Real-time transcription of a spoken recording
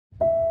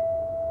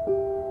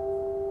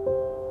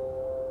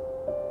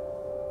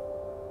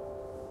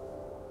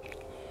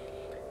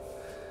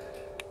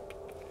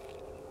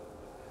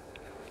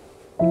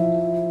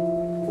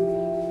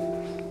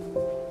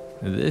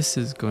This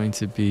is going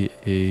to be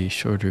a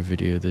shorter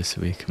video this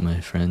week,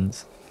 my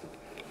friends.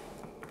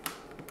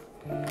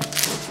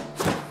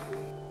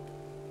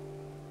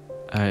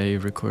 I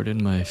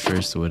recorded my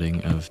first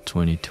wedding of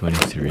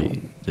 2023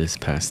 this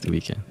past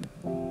weekend,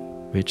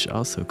 which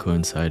also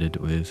coincided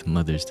with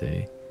Mother's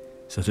Day,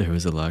 so there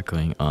was a lot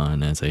going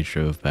on as I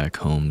drove back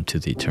home to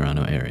the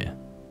Toronto area.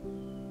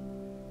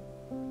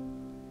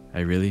 I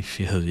really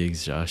feel the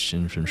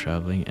exhaustion from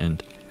traveling,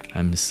 and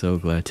I'm so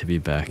glad to be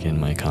back in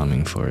my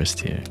calming forest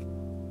here.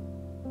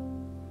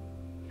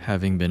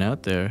 Having been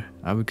out there,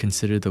 I would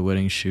consider the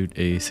wedding shoot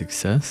a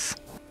success,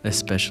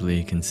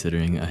 especially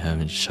considering I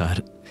haven't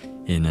shot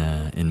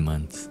in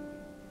months.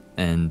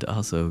 And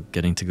also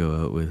getting to go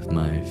out with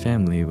my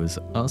family was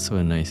also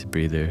a nice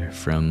breather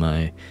from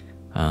my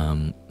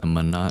a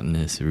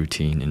monotonous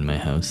routine in my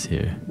house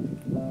here.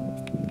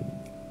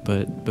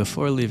 But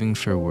before leaving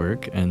for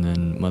work and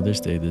then Mother's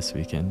Day this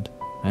weekend,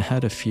 I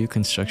had a few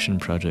construction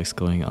projects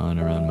going on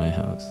around my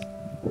house.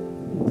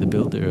 The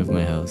builder of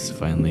my house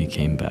finally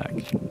came back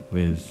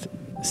with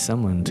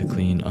someone to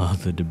clean all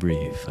the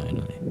debris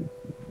finally,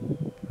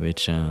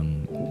 which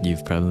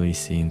you've probably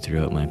seen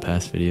throughout my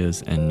past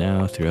videos, and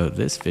now throughout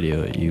this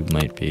video you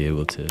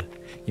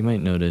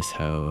might notice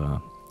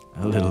how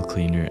a little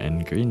cleaner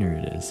and greener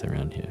it is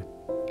around here.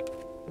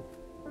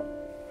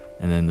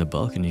 And then the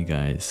balcony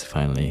guys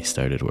finally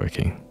started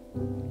working.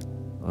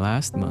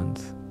 Last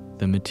month,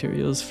 the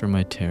materials for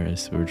my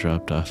terrace were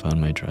dropped off on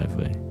my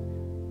driveway,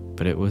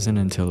 but it wasn't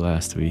until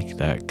last week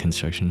that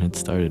construction had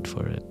started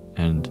for it,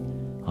 and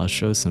I'll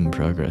show some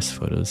progress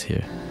photos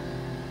here.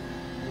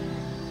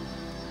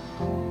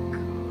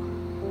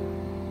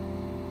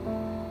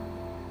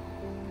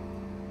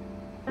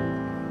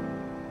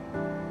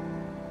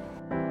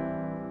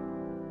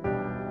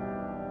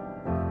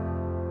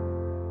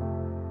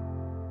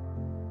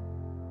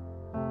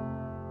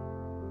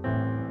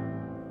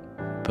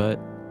 But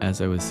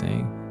as I was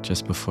saying,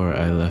 just before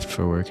I left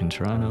for work in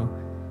Toronto,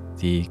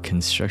 the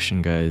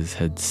construction guys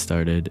had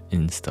started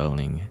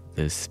installing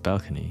this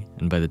balcony,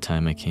 and by the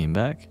time I came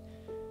back,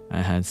 I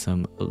had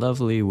some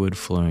lovely wood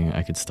flooring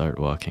I could start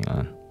walking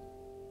on.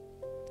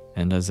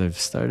 And as I've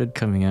started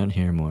coming out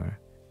here more,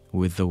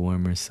 with the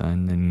warmer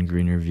sun and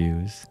greener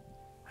views,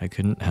 I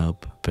couldn't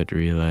help but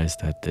realize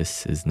that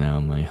this is now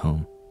my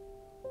home.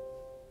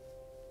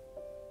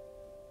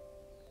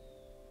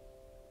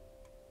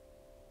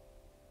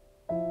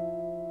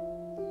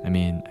 I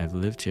mean, I've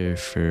lived here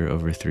for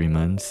over 3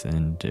 months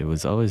and it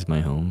was always my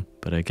home,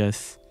 but I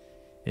guess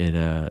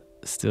it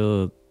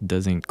still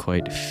doesn't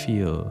quite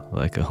feel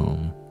like a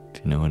home,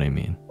 if you know what I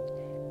mean.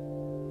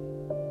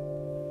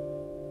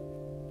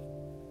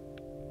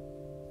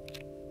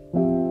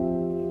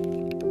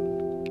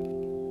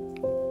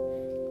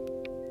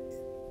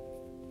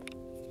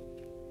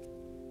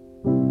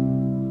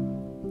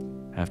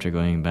 After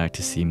going back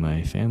to see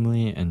my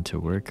family and to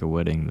work a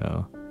wedding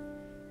though,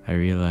 I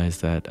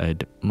realized that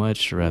I'd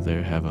much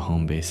rather have a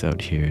home base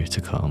out here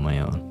to call my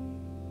own.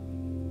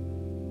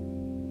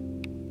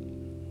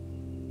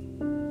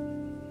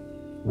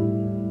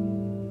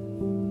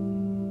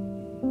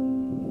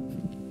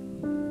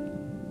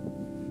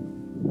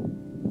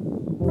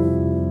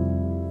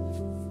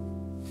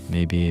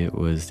 Maybe it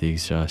was the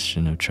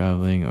exhaustion of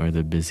traveling or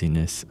the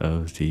busyness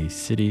of the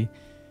city,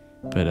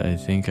 but I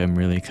think I'm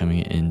really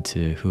coming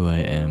into who I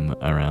am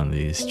around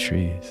these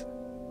trees.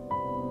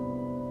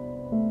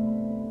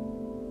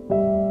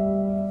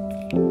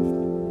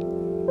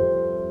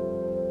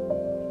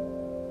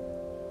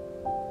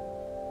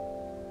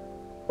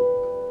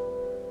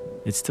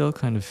 It still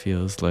kind of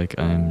feels like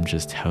I'm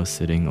just house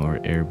sitting or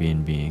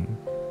Airbnb-ing,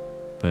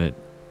 but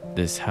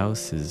this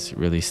house is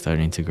really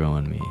starting to grow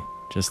on me,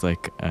 just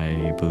like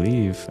I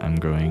believe I'm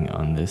growing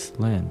on this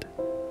land.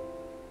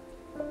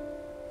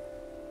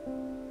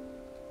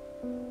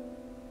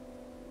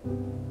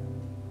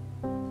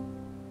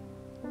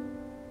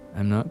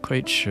 I'm not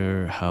quite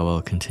sure how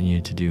I'll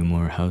continue to do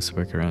more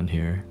housework around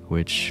here,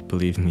 which,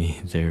 believe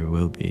me, there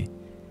will be.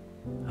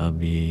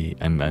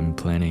 I'm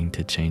planning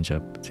to change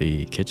up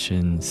the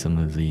kitchen, some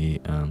of the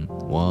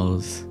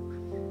walls,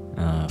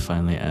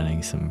 finally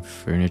adding some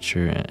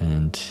furniture,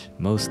 and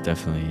most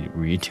definitely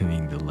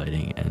redoing the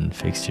lighting and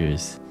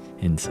fixtures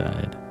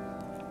inside.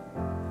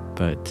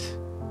 But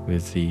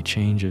with the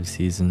change of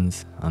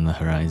seasons on the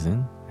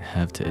horizon, I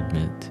have to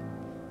admit,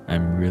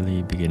 I'm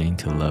really beginning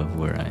to love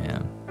where I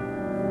am.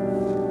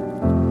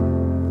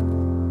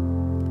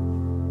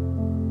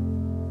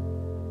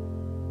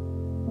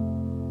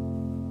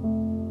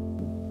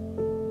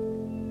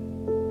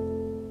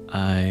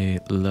 I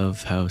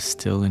love how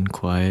still and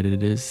quiet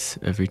it is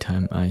every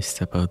time I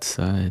step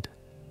outside.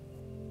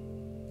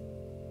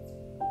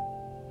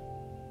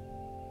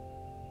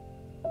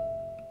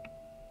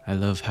 I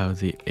love how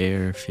the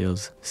air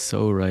feels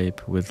so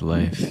ripe with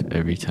life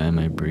every time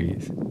I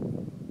breathe.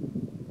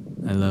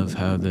 I love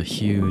how the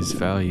hues,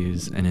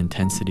 values, and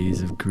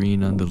intensities of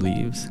green on the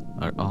leaves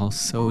are all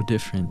so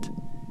different,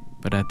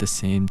 but at the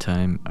same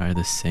time are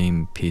the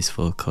same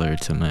peaceful color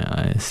to my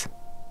eyes.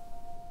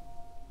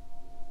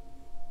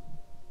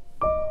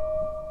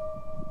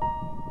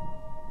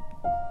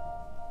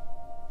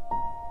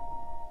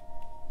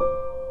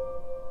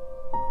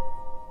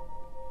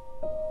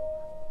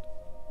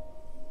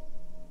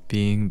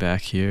 Being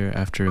back here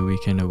after a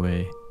weekend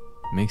away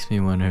makes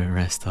me want to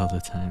rest all the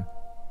time.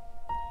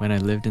 When I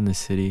lived in the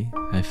city,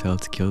 I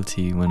felt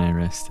guilty when I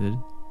rested,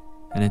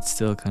 and it's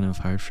still kind of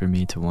hard for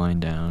me to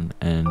wind down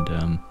and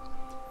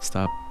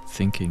stop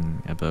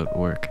thinking about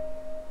work.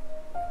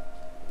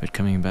 But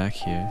coming back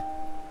here,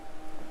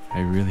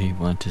 I really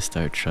want to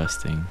start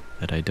trusting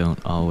that I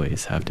don't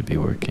always have to be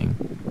working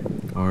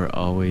or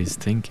always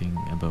thinking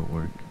about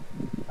work.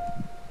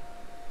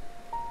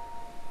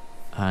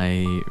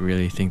 I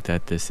really think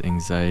that this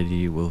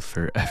anxiety will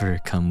forever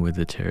come with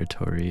the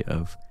territory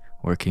of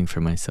working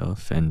for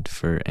myself, and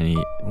for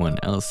anyone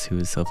else who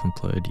is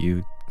self-employed,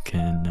 you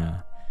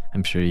can,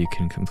 I'm sure you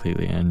can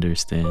completely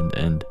understand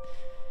and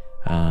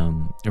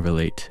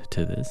relate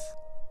to this.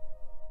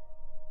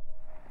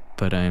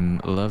 But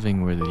I'm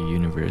loving where the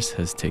universe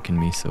has taken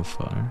me so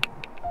far,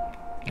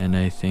 and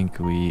I think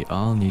we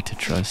all need to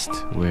trust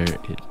where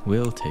it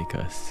will take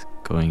us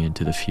going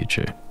into the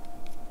future.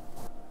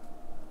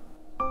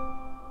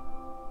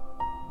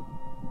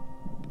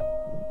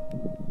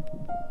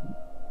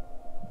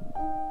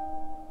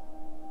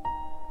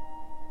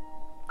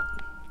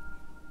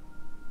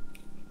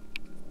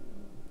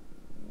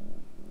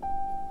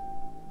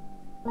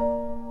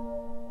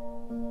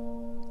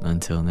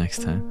 Until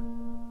next time.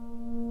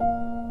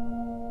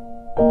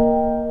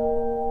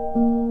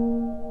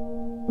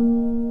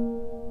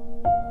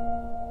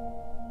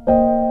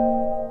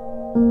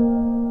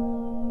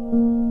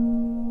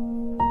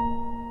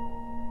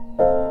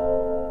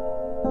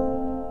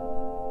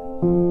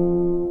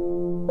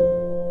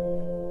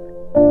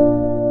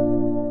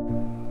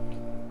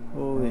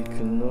 Holy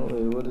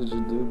cannoli, what did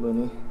you do,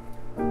 bunny?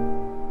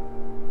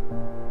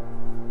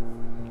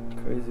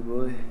 Crazy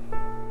boy.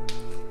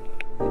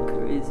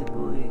 Crazy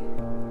boy.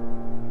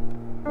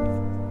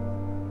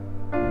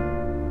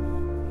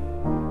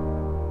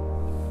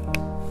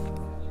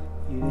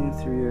 Eating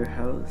through your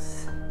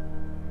house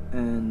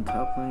and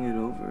toppling it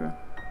over?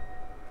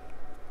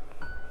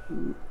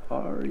 Who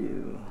are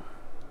you?